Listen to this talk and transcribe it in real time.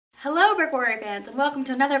Hello BrickWarrior fans, and welcome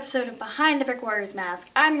to another episode of Behind the BrickWarriors Mask.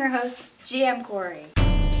 I'm your host, GM Cori.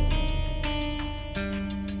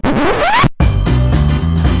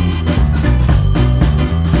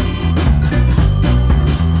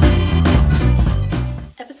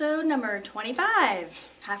 Episode number 25.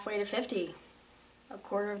 Halfway to 50. A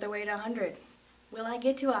quarter of the way to 100. Will I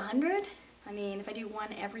get to 100? I mean, if I do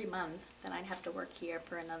one every month, then I'd have to work here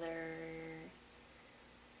for another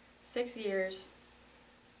 6 years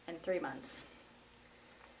and 3 months.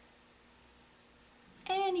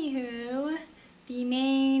 Anywho, the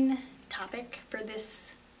main topic for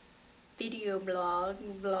this video blog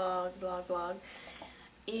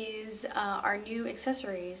is our new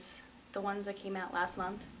accessories. The ones that came out last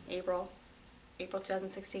month, April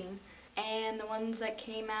 2016, and the ones that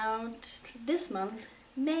came out this month,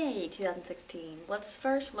 May 2016. Let's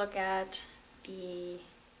first look at the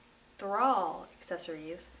Thrall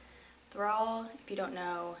accessories. Thrall, if you don't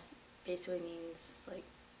know, basically means like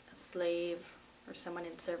a slave or someone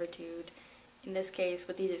in servitude. In this case,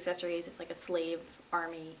 with these accessories, it's like a slave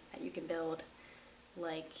army that you can build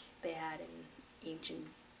like they had in ancient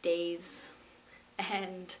days,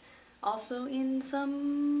 and also in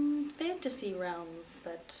some fantasy realms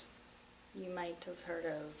that you might have heard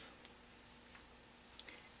of.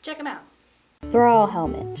 Check them out. Thrall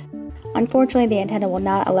helmet. Unfortunately, the antenna will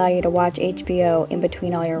not allow you to watch HBO in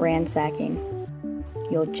between all your ransacking.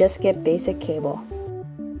 You'll just get basic cable.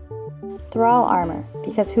 Thrall armor,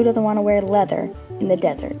 because who doesn't want to wear leather in the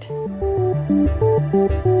desert?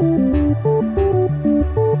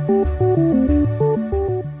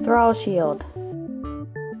 Thrall shield.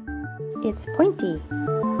 It's pointy.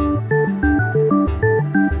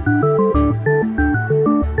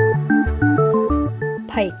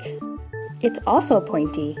 Pike. It's also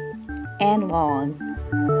pointy and long.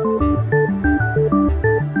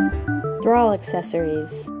 Thrall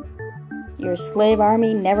accessories. Your slave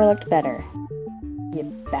army never looked better,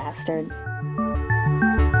 you bastard.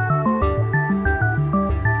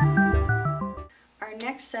 Our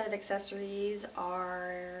next set of accessories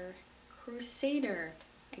are Crusader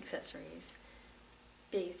accessories,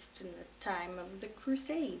 based in the time of the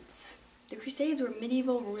Crusades. The Crusades were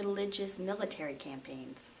medieval religious military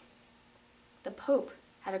campaigns. The Pope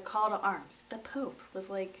had a call to arms. The Pope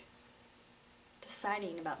was like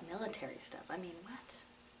deciding about military stuff. I mean, what?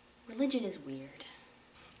 Religion is weird.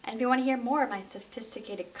 And if you want to hear more of my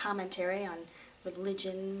sophisticated commentary on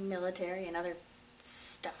religion, military, and other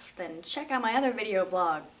stuff, then check out my other video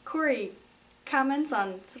blog, Cori Comments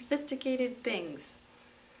on Sophisticated Things.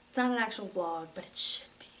 It's not an actual vlog, but it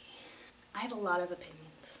should be. I have a lot of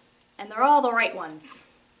opinions, and they're all the right ones.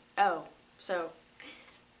 Oh, so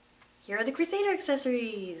here are the Crusader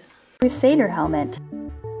accessories. Crusader helmet.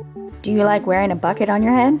 Do you like wearing a bucket on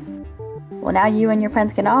your head? Well, now you and your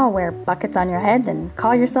friends can all wear buckets on your head and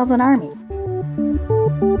call yourselves an army.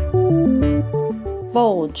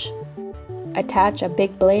 Volge. Attach a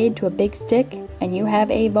big blade to a big stick and you have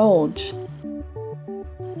a volge.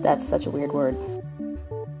 That's such a weird word.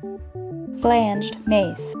 Flanged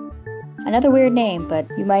mace. Another weird name, but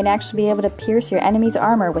you might actually be able to pierce your enemy's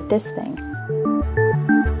armor with this thing.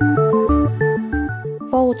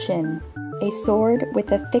 Falchion. A sword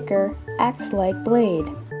with a thicker, axe-like blade.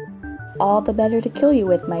 All the better to kill you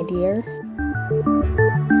with, my dear.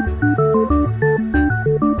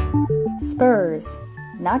 Spurs.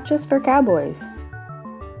 Not just for cowboys.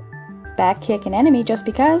 Back kick an enemy just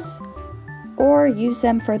because, or use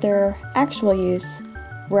them for their actual use,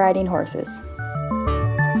 riding horses.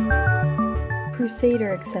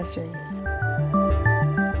 Crusader accessories.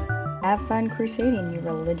 Have fun crusading, you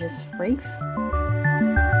religious freaks.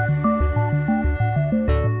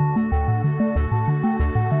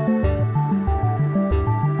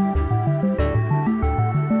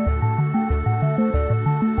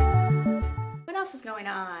 Going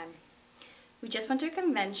on. We just went to a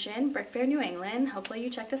convention, Brick Fair New England. Hopefully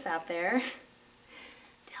you checked us out there.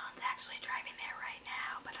 Dylan's actually driving there right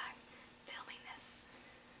now, but I'm filming this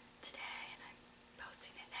today and I'm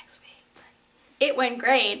posting it next week. But it went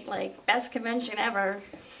great, like best convention ever.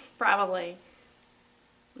 Probably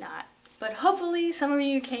not. But hopefully some of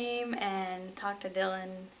you came and talked to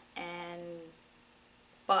Dylan and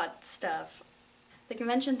bought stuff. The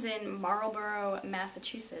convention's in Marlborough,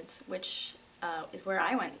 Massachusetts, which is where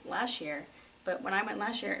I went last year. But when I went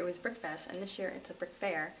last year, it was BrickFest, and this year it's a Brick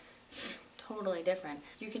Fair. It's totally different.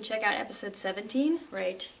 You can check out episode 17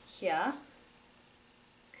 right here.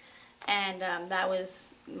 And that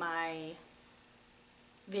was my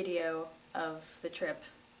video of the trip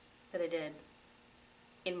that I did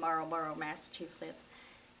in Marlborough, Massachusetts.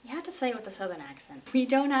 You have to say it with a southern accent. We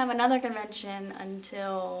don't have another convention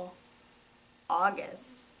until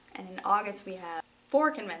August. And in August we have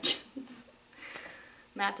 4 conventions.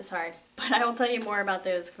 Math is hard. But I will tell you more about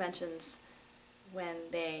those conventions when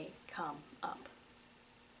they come up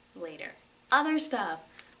later. Other stuff.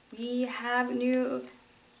 We have new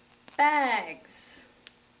bags.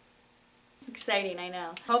 Exciting, I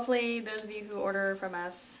know. Hopefully those of you who order from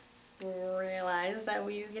us realize that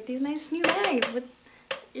we get these nice new bags with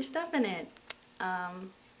your stuff in it.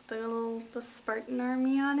 The Spartan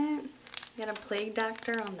army on it. We got a plague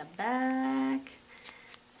doctor on the back.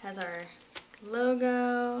 Has our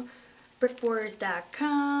logo.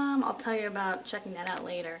 BrickWarriors.com. I'll tell you about checking that out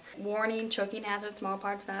later. Warning, choking hazard, small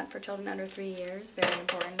parts not for children under 3 years. Very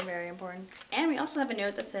important, very important. And we also have a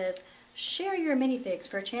note that says, share your minifigs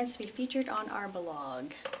for a chance to be featured on our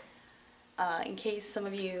blog. In case some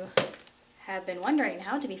of you have been wondering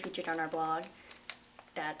how to be featured on our blog,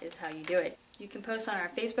 that is how you do it. You can post on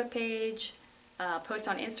our Facebook page, post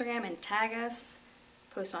on Instagram and tag us,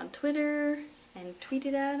 post on Twitter and tweet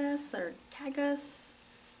it at us or tag us.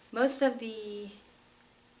 Most of the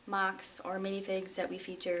mocks or minifigs that we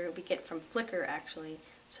feature we get from Flickr actually,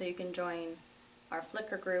 so you can join our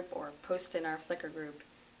Flickr group or post in our Flickr group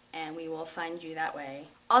and we will find you that way.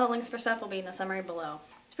 All the links for stuff will be in the summary below.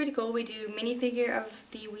 It's pretty cool. We do minifigure of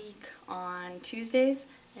the week on Tuesdays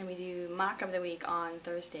and we do mock of the week on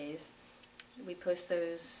Thursdays. We post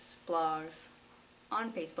those blogs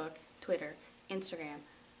on Facebook, Twitter, Instagram,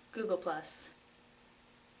 Google+,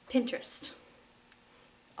 Pinterest.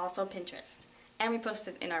 Also Pinterest. And we post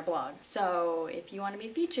it in our blog. So if you want to be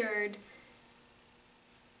featured,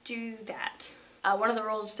 do that. One of the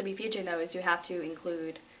rules to be featured though is you have to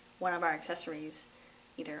include one of our accessories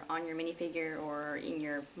either on your minifigure or in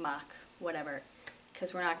your mock, whatever.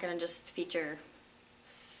 Because we're not going to just feature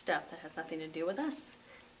stuff that has nothing to do with us.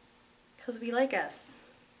 Because we like us.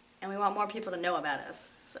 And we want more people to know about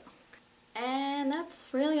us. So. And that's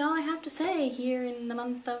really all I have to say here in the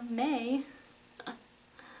month of May.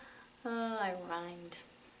 I rhymed.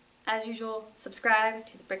 As usual, subscribe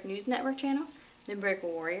to the Brick News Network channel, the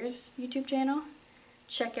BrickWarriors YouTube channel.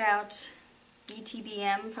 Check out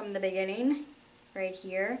BTBM from the beginning, right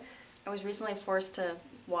here. I was recently forced to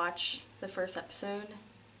watch the first episode.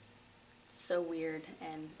 So weird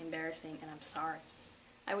and embarrassing, and I'm sorry.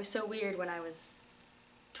 I was so weird when I was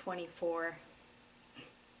 24.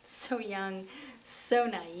 So young, so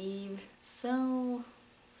naive, so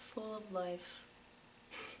full of life.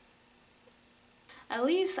 At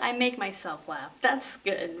least I make myself laugh. That's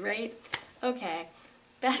good, right? Okay,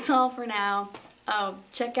 that's all for now. Oh,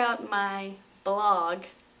 check out my blog,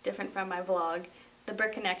 different from my vlog, The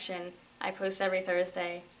Brick Connection. I post every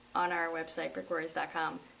Thursday on our website,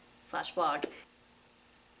 BrickWarriors.com/blog.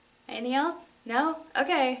 Anything else? No?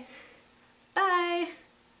 Okay. Bye.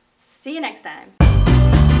 See you next time.